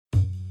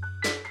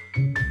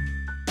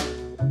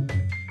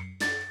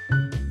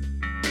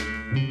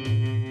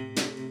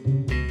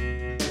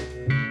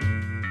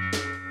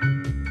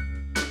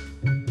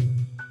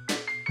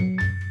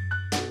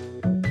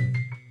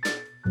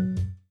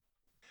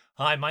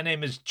Hi, my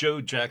name is Joe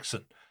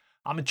Jackson.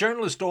 I'm a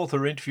journalist,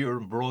 author, interviewer,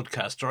 and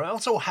broadcaster. I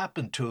also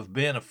happen to have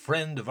been a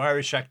friend of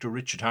Irish actor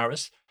Richard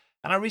Harris,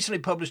 and I recently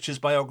published his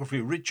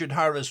biography, Richard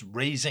Harris,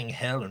 Raising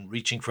Hell and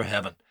Reaching for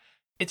Heaven.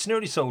 It's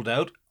nearly sold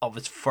out of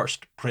its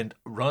first print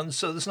run,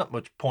 so there's not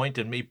much point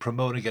in me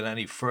promoting it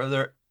any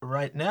further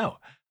right now.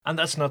 And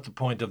that's not the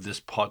point of this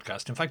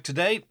podcast. In fact,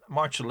 today,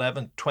 March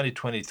 11,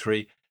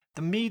 2023,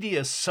 the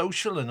media,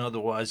 social and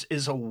otherwise,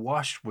 is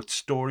awash with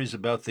stories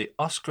about the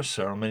Oscar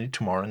ceremony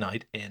tomorrow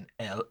night in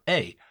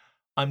LA.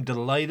 I'm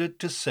delighted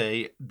to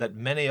say that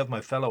many of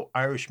my fellow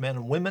Irish men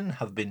and women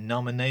have been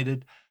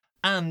nominated,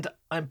 and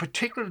I'm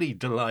particularly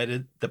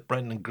delighted that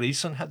Brendan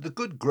Gleeson had the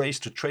good grace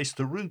to trace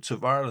the roots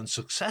of Ireland's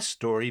success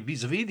story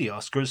vis-à-vis the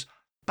Oscars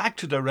back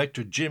to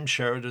director Jim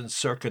Sheridan's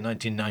circa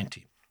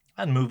 1990,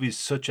 and movies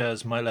such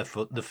as My Left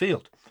Foot in the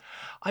Field.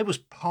 I was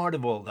part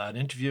of all that,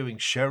 interviewing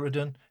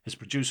Sheridan, his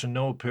producer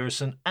Noel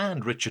Pearson,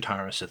 and Richard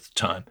Harris at the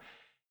time.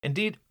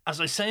 Indeed,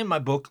 as I say in my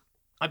book,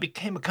 I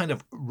became a kind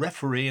of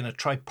referee in a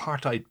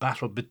tripartite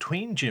battle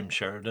between Jim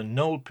Sheridan,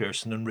 Noel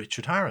Pearson, and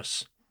Richard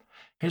Harris.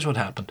 Here's what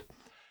happened.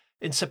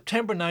 In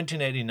September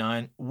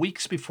 1989,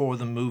 weeks before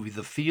the movie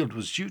The Field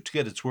was due to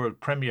get its world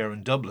premiere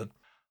in Dublin,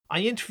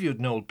 I interviewed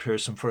Noel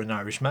Pearson for an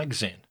Irish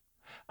magazine.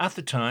 At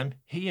the time,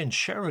 he and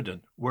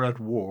Sheridan were at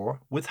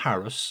war with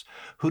Harris,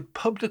 who'd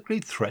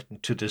publicly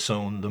threatened to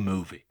disown the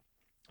movie.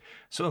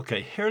 So,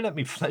 okay, here let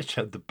me flesh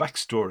out the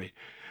backstory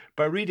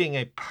by reading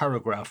a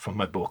paragraph from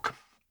my book.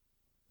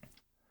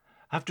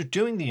 After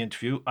doing the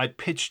interview, I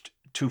pitched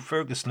to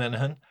Fergus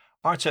Linehan,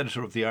 arts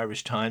editor of the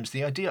Irish Times,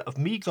 the idea of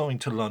me going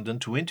to London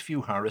to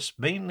interview Harris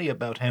mainly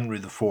about Henry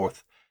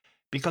IV,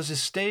 because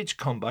his stage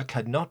comeback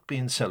had not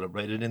been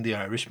celebrated in the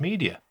Irish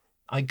media.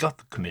 I got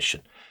the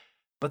commission.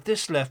 But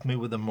this left me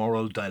with a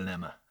moral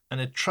dilemma,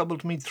 and it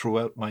troubled me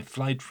throughout my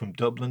flight from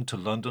Dublin to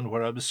London,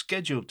 where I was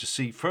scheduled to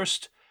see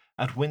first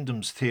at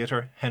Wyndham's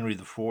Theatre Henry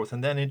IV,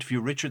 and then interview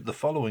Richard the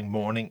following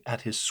morning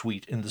at his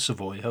suite in the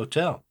Savoy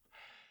Hotel.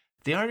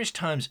 The Irish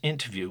Times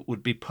interview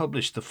would be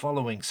published the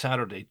following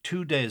Saturday,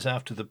 2 days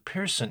after the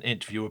Pearson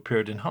interview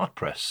appeared in Hot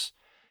Press.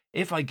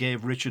 If I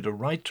gave Richard a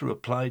right to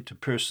reply to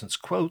Pearson's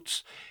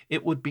quotes,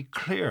 it would be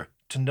clear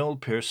to Noel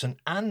Pearson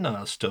and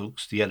Niall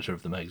Stokes, the editor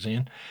of the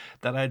magazine,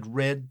 that I'd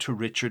read to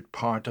Richard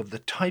part of the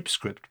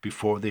typescript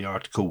before the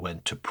article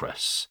went to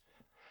press.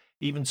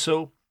 Even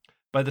so,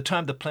 by the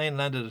time the plane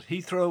landed at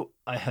Heathrow,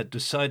 I had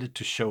decided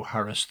to show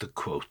Harris the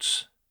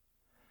quotes.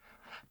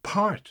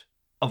 Part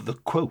of the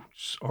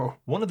quotes, or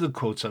one of the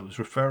quotes I was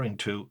referring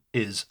to,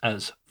 is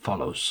as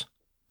follows.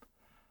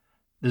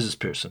 This is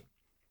Pearson.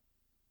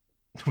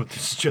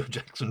 This is Joe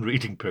Jackson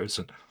reading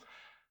Pearson.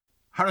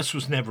 Harris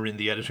was never in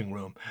the editing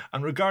room,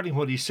 and regarding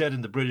what he said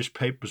in the British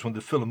papers when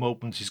the film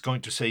opens, he's going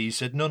to say he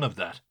said none of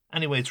that.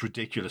 Anyway, it's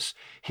ridiculous.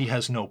 He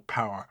has no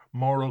power,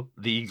 moral,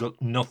 legal,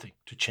 nothing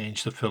to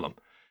change the film.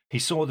 He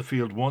saw The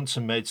Field once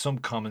and made some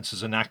comments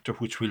as an actor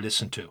which we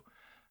listened to,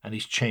 and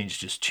he's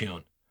changed his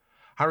tune.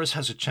 Harris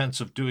has a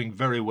chance of doing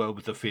very well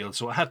with The Field,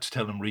 so I had to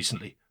tell him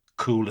recently,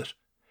 cool it.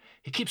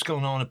 He keeps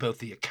going on about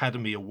the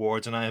Academy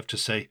Awards, and I have to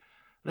say,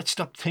 let's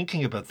stop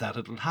thinking about that.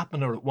 It'll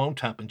happen or it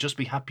won't happen. Just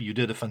be happy you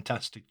did a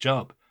fantastic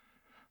job.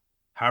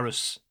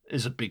 Harris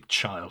is a big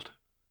child.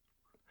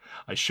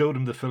 I showed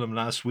him the film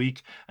last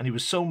week, and he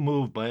was so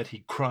moved by it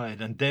he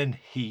cried, and then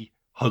he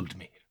hugged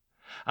me.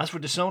 As for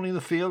disowning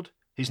The Field,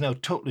 he's now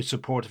totally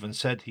supportive and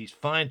said he's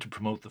fine to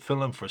promote the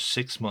film for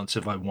 6 months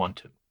if I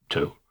want him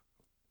to.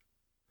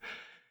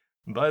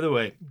 By the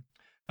way,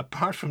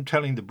 apart from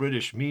telling the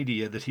British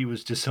media that he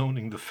was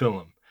disowning the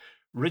film,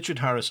 Richard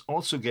Harris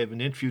also gave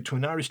an interview to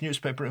an Irish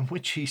newspaper in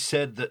which he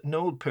said that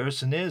Noel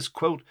Pearson is,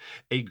 quote,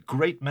 a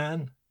great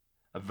man,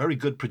 a very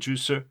good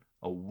producer,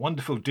 a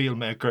wonderful deal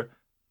maker,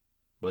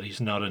 but he's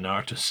not an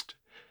artist.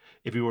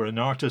 If he were an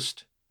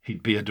artist,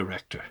 he'd be a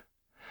director.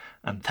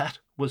 And that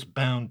was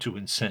bound to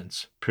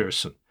incense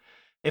Pearson,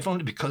 if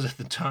only because at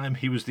the time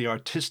he was the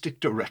artistic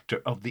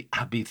director of the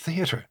Abbey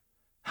Theatre.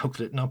 How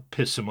could it not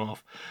piss him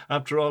off?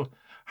 After all,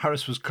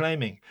 Harris was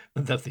claiming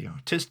that the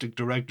artistic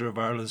director of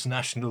Ireland's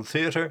National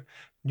Theatre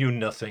knew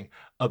nothing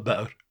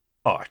about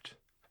art.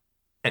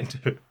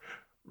 Enter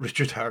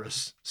Richard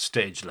Harris,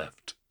 stage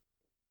left.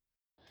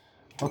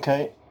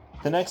 Okay,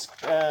 the next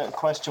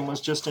question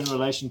was just in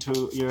relation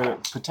to your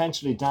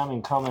potentially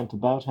damning comment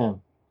about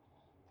him.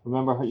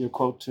 Remember your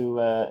quote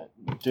to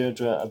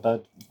Deirdre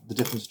about the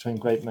difference between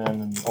great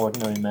men and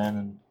ordinary men,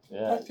 and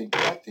I think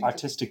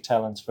artistic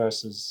talents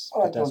versus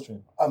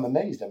pedestrian. I'm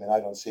amazed. I mean, I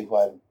don't see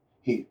why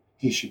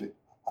he should be.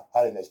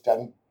 I didn't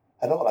understand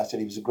at all. I said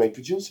he was a great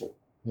producer.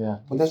 Yeah.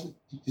 But isn't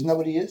that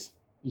what he is?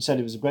 You said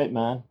he was a great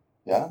man.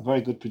 Yeah. A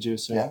very good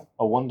producer. Yeah.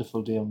 A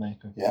wonderful deal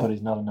maker. Yeah. But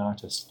he's not an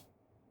artist.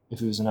 If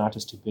he was an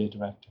artist, he'd be a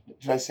director.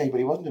 Did I say, but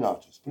he wasn't an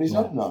artist? But he's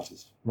not an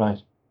artist.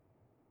 Right.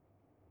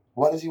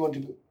 Why does he want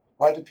to be?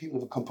 Why do people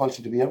have a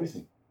compulsion to be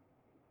everything?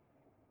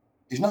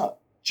 He's not.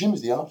 Jim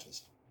is the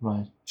artist.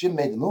 Right. Jim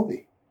made the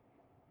movie.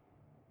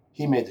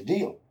 He made the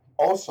deal.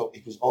 Also,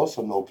 it was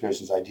also Noel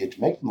Pearson's idea to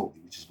make the movie,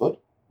 which is good.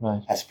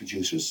 Right. As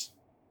producer's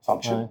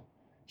function. Right.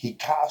 He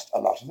cast a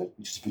lot of it,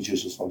 which is the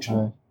producer's function.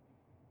 Right.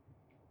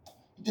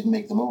 He didn't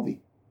make the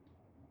movie,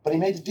 but he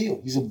made the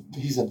deal. He's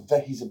a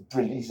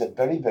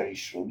very, very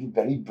shrewd,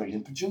 very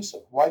brilliant producer.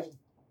 Why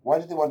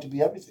did they want to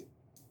be everything?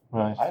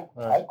 Right.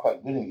 I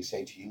quite willingly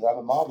say to you, I'm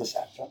a marvelous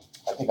actor.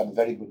 I think I'm a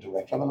very good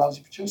director. I'm a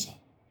lousy producer.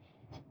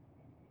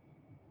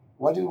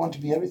 Why do we want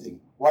to be everything?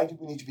 Why do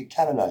we need to be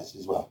canonized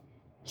as well?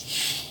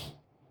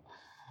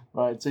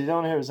 Right, so you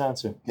don't hear his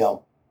answer.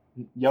 Yo.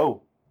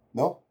 Yo.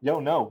 No?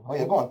 Yo, no. Oh,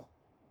 yeah, go on.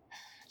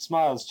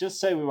 Smiles, just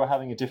say we were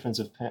having a difference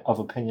of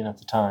opinion at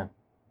the time.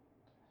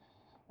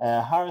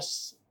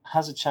 Harris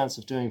has a chance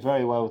of doing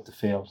very well with the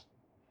field,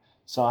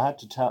 so I had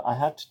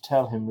to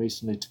tell him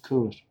recently to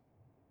cool it.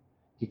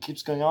 He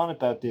keeps going on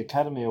about the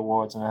Academy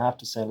Awards, and I have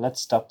to say, let's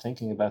stop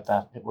thinking about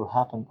that. It will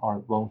happen or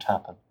it won't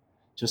happen.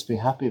 Just be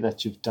happy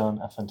that you've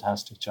done a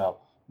fantastic job.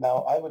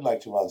 Now, I would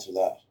like to answer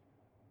that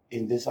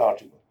in this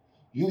article.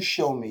 You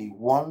show me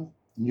one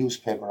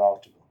newspaper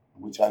article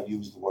in which I've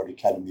used the word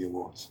Academy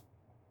Awards.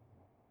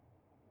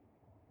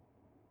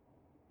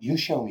 You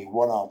show me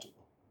one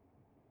article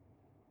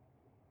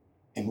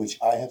in which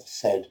I have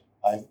said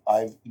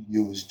I've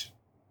used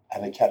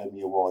an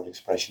Academy Award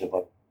expression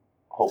about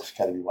Hope's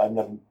Academy.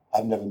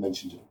 I've never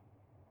mentioned it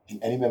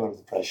in any member of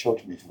the press. Show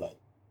it to me if you like.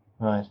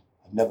 Right.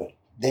 I've never.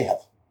 They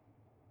have.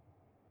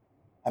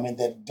 I mean,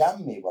 they've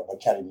damned me about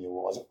Academy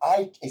Awards.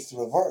 It's the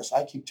reverse.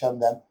 I keep telling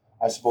them,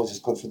 I suppose it's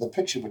good for the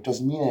picture, but it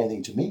doesn't mean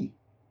anything to me.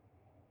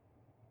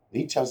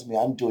 He tells me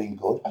I'm doing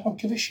good. I don't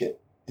give a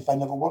shit if I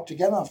never worked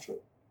again after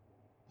it.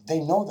 They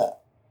know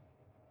that.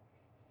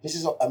 This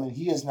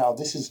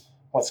is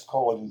what's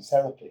called in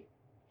therapy.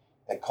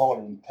 They call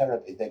it in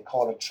therapy, they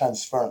call it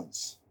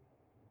transference.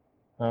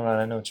 All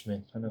right, I know what you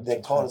mean. They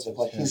call it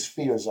what his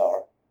fears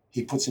are,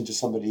 he puts into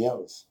somebody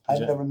else.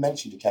 I've never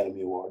mentioned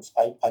Academy Awards.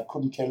 I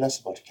couldn't care less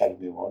about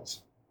Academy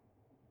Awards.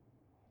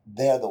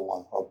 They're the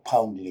one who are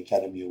pounding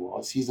Academy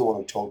Awards. He's the one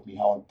who told me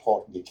how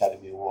important the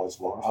Academy Awards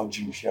were, how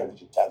Jim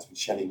Sheridan danced with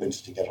Shelley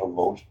Winter to get her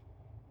vote,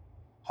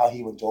 how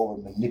he went over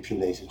and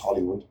manipulated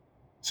Hollywood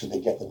so they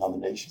get the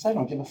nominations. I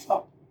don't give a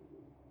fuck.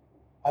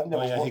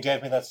 He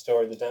gave me that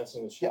story, the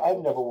dancing with Shelley. Yeah,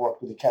 I've never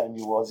worked with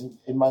Academy Awards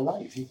in my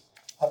life.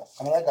 I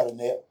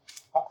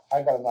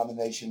got a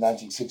nomination in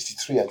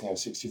 1963, I think, or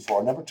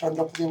 64. I never turned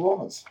up for the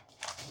awards.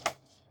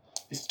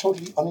 It's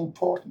totally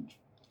unimportant.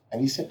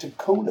 And he said to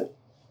cool it.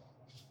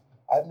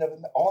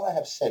 All I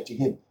have said to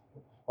him,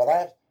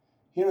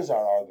 here is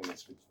our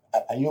arguments with,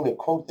 and you may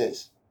quote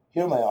this,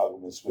 here are my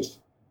arguments with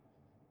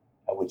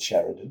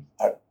Sheridan,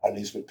 or at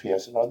least with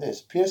Pearson, or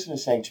this. Pearson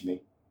is saying to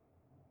me,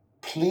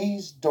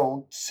 please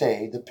don't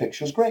say the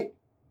picture's great.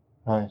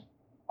 Right.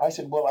 I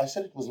said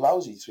it was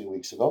lousy 3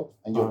 weeks ago,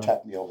 and you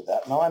attacked me over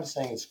that. Now I'm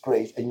saying it's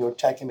great, and you're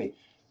attacking me.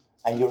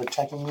 And you're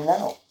attacking me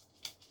now.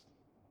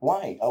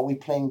 Why are we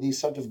playing these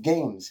sort of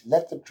games?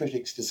 Let the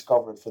critics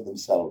discover it for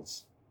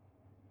themselves,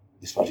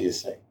 is what he is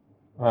saying.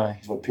 Right.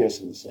 Is what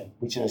Pearson is saying,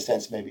 which in a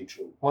sense may be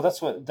true. Well,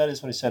 that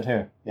is what he said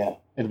here. Yeah.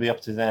 It'll be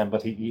up to them,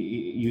 but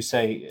you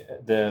say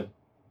the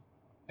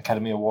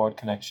Academy Award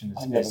connection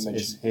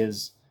is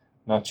his,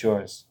 not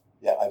yours.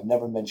 Yeah, I've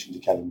never mentioned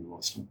Academy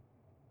Awards.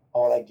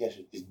 All I get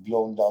is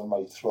blown down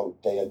my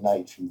throat day and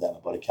night from them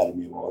about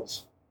Academy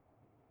Awards.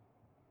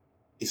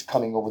 It's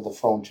coming over the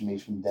phone to me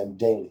from them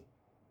daily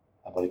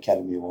about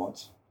Academy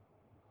Awards.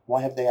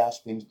 Why have they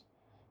asked me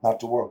not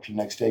to work till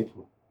next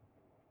April?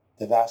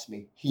 They've asked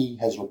me, he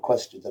has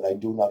requested that I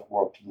do not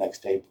work till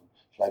next April,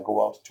 till I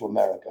go out to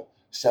America,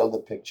 sell the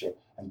picture,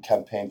 and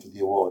campaign for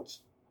the awards.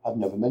 I've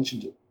never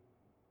mentioned it.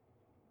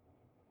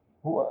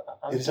 Well,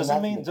 does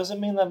it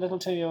mean that little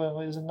to you,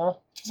 is it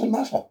not? It doesn't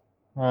matter.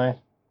 Right.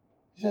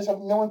 It has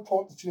no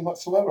importance to me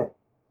whatsoever.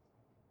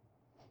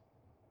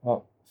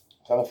 Well,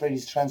 so I'm afraid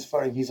he's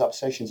transferring his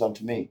obsessions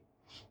onto me.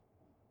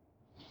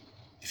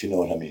 If you know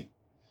what I mean.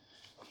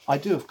 I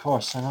do, of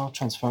course. I know what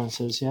transference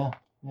is, yeah.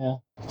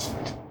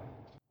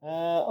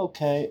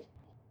 Okay.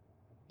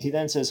 He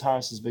then says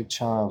Harris is a big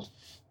child.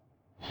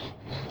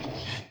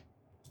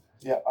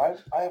 Yeah,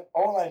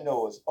 all I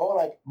know is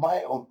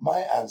my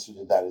answer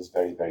to that is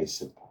very, very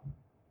simple.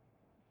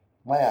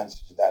 My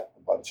answer to that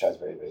about a child is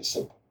very, very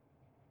simple.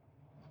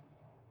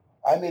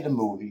 I made a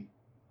movie.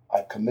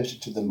 I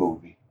committed to the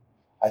movie.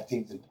 I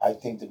think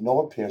that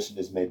Noel Pearson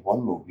has made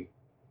one movie.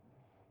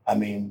 I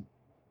mean,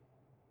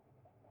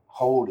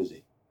 how old is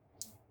he?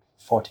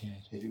 48.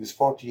 If he was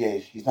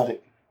 48, he's not.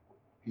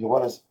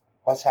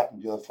 What's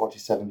happened the other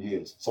 47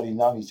 years? So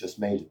now he's just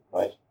made it,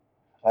 right?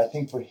 I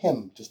think for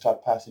him to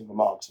start passing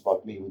remarks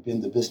about me, we've been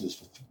in the business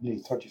for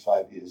nearly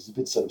 35 years, is a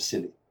bit sort of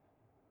silly.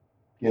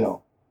 You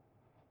know.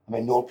 I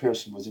mean, Noel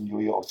Pearson was in New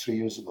York 3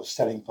 years ago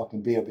selling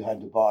fucking beer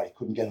behind the bar. He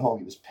couldn't get home.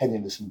 He was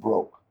penniless and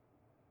broke.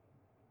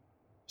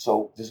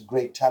 So this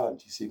great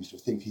talent he seems to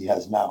think he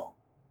has now,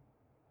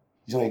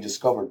 he's only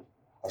discovered,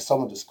 or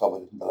someone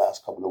discovered it in the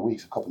last couple of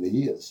weeks, a couple of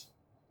years.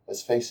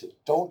 Let's face it.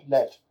 Don't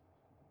let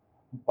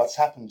what's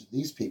happened to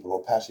these people who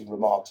are passing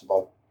remarks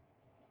about,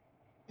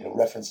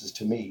 references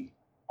to me,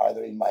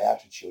 either in my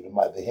attitude or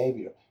my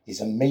behavior,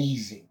 is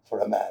amazing for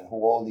a man who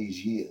all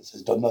these years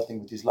has done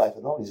nothing with his life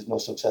at all. He's had no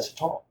success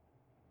at all.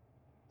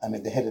 I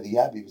mean, the head of the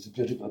Abbey was a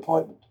political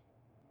appointment.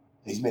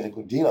 He's made a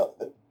good deal out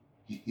of it.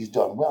 He's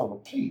done well,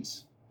 but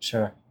please.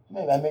 Sure.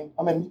 I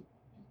mean,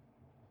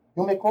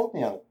 you may quote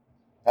me on it.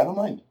 I don't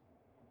mind.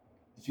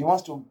 If he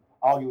wants to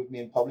argue with me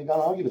in public,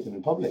 I'll argue with him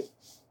in public.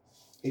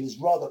 It is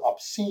rather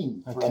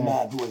obscene for a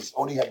man who has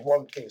only had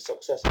one thing of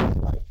success in his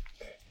life.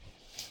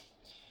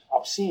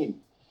 Obscene.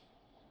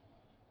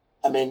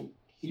 I mean,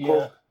 he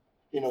got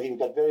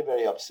very,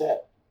 very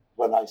upset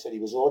when I said he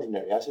was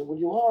ordinary. I said, well,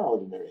 you are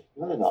ordinary.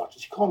 You're not an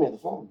artist. You called me on the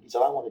phone. He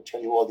said, I want to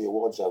tell you all the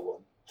awards I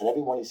won. And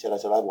every one he said, I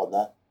said, I won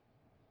that.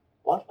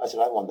 What? I said,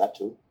 I won that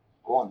too.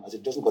 Go on. I said,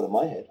 it doesn't go to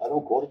my head. I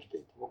don't quote it to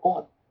people. Well, go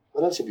on.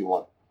 What else have you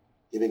won?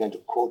 He began to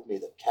quote me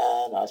the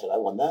can. I said, I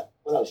won that.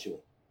 What else you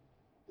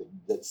win?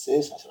 That's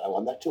this. I said, I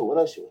won that too. What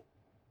else you win?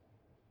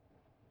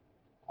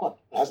 Come on.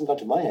 It hasn't gone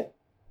to my head.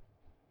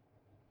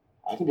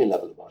 I can be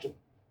level about it.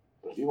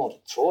 But if you want to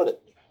throw it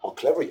at me, how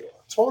clever you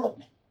are, throw it at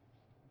me.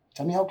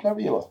 Tell me how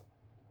clever you are.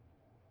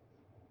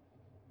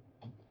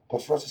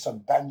 But for us to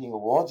start bandying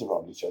awards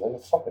around each other,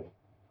 fuck it.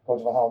 Go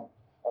to the home.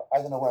 I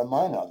don't know where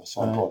mine are. They're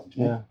so important to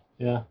me.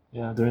 Yeah.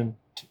 They're in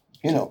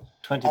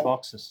 20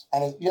 boxes.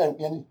 And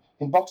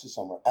in boxes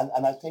somewhere.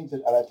 And I think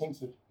that I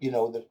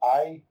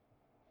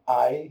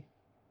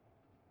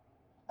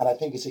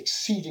think it's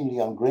exceedingly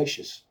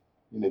ungracious,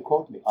 you may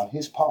quote me, on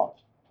his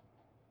part,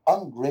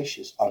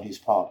 ungracious on his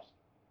part,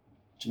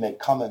 to make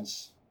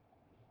comments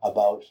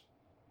about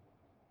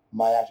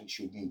my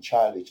attitude being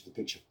childish to the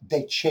picture.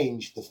 They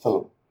changed the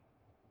film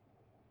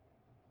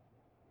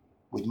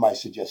with my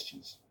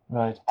suggestions.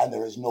 Right. And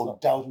there is no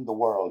doubt in the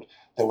world.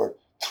 There were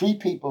 3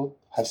 people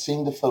have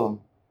seen the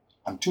film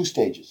on 2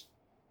 stages.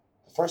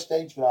 The first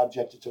stage we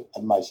objected to,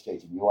 and my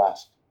stage, and you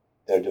asked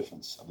their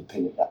difference of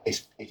opinion.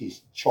 It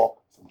is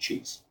chalk from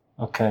cheese.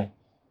 Okay.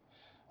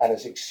 And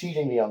it's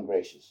exceedingly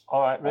ungracious.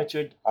 All right,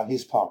 Richard. On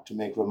his part to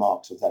make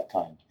remarks of that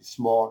kind. It's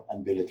small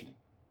and belittling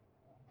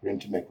for him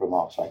to make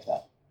remarks like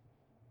that.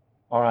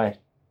 All right.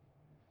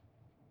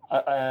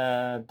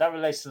 That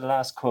relates to the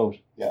last quote.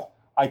 Yeah.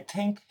 I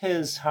think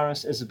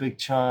Hazrris is a big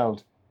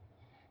child.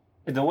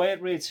 The way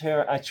it reads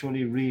here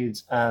actually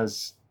reads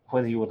as,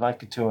 whether you would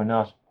like it to or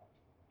not,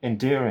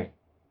 endearing,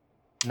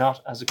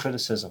 not as a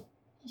criticism.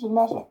 Doesn't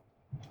matter.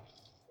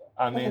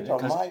 I mean, no,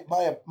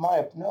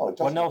 it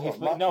doesn't.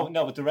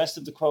 No, but the rest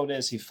of the quote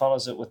is, he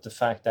follows it with the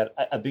fact that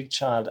a big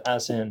child,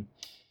 as in,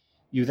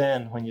 you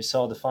then, when you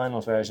saw the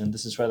final version,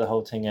 this is where the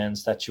whole thing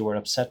ends, that you were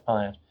upset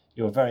by it.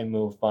 You were very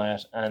moved by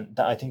it, and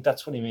I think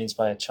that's what he means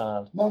by a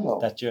child. No.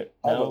 That you're.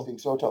 I don't think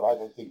so. I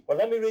don't think. Well,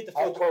 let me read the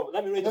full quote.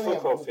 Let me read the full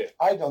quote for you.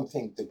 I don't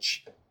think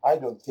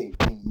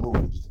being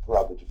moved is the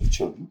prerogative of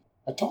children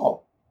at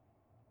all.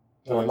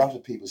 There were a lot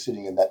of people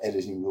sitting in that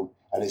editing room,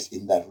 and it's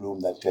in that room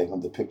that day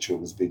when the picture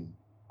was being,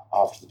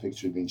 after the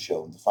picture had been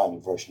shown, the final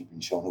version had been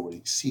shown, who were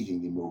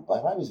exceedingly moved by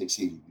it. I was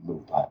exceedingly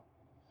moved by it,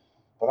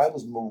 but I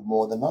was moved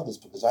more than others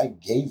because I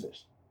gave it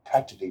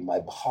practically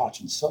my heart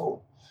and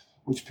soul,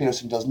 which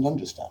Pearson doesn't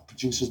understand.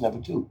 Producers never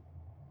do.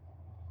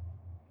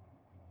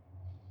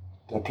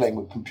 They're playing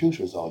with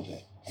computers all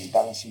day and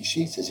balancing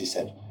sheets, as he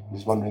said.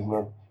 He's wondering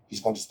where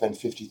he's going to spend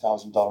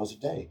 $50,000 a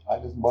day.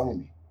 It doesn't worry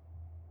me.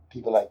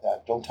 People like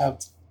that don't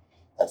have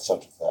that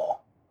sort of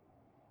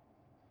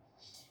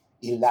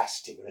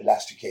elastic or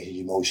elasticated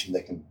emotion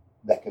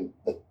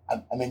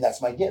I mean,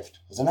 that's my gift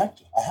as an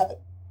actor. I have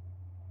it.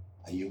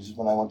 I use it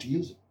when I want to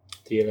use it.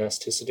 The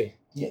elasticity.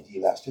 Yeah, the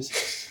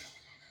elasticity.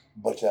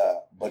 But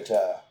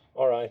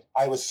all right.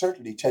 I would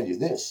certainly tell you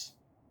this.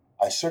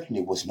 I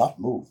certainly was not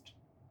moved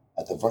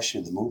at the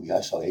version of the movie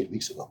I saw 8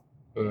 weeks ago.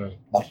 Right.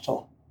 Not at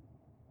all.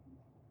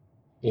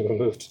 You were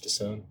moved to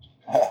disown.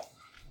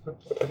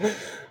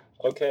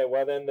 Okay,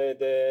 well then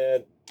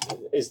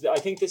I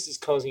think this is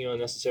causing you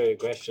unnecessary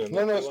aggression.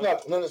 No, it's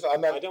not.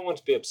 I don't want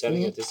to be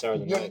upsetting at this hour of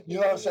the night.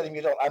 You're not upsetting me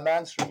at all. I'm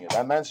answering it.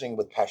 I'm answering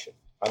with passion.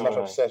 I'm not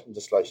upset in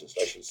the slightest.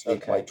 I should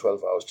sleep my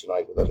 12 hours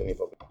tonight without any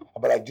fucking.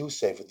 But I do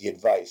say, for the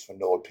advice from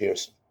Noel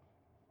Pearson,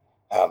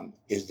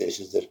 is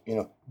that,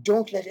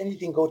 don't let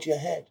anything go to your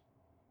head.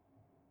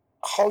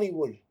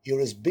 Hollywood, you're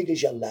as big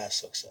as your last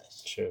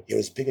success. Sure. You're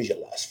as big as your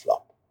last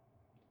flop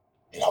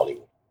in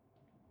Hollywood.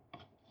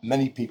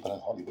 Many people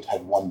in Hollywood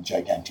had one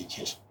gigantic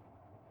hit.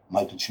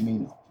 Michael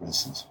Cimino, for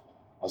instance.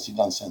 What's he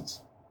done since?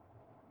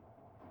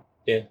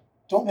 Yeah.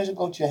 Don't let it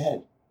go to your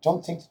head.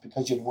 Don't think that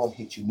because you had one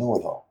hit, you know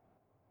it all.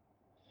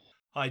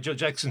 Hi, Joe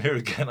Jackson here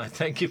again. I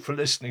thank you for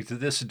listening to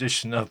this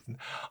edition of,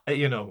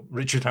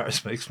 Richard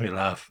Harris makes me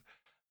laugh.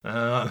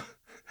 I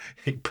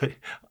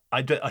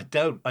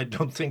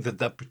don't think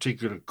that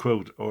particular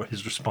quote or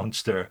his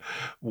response there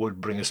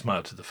would bring a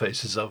smile to the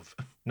faces of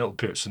Noel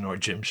Pearson or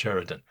Jim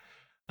Sheridan.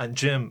 And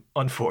Jim,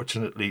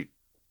 unfortunately,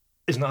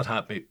 is not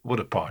happy with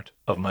a part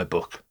of my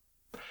book.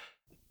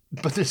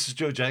 But this is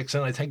Joe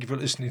Jackson. I thank you for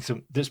listening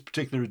to this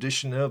particular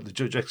edition of the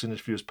Joe Jackson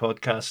Interviews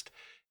podcast.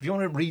 If you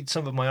want to read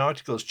some of my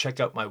articles, check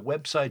out my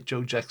website,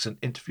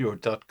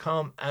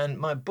 joejacksoninterviewer.com, and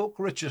my book,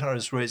 Richard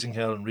Harris, Raising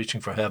Hell and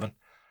Reaching for Heaven,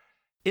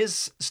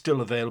 is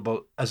still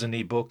available as an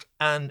ebook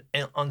and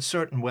on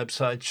certain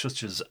websites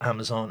such as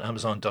Amazon,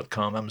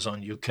 Amazon.com,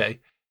 Amazon UK.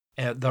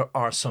 There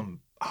are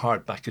some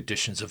hardback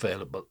editions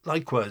available.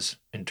 Likewise,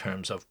 in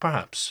terms of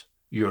perhaps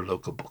your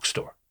local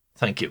bookstore.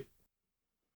 Thank you.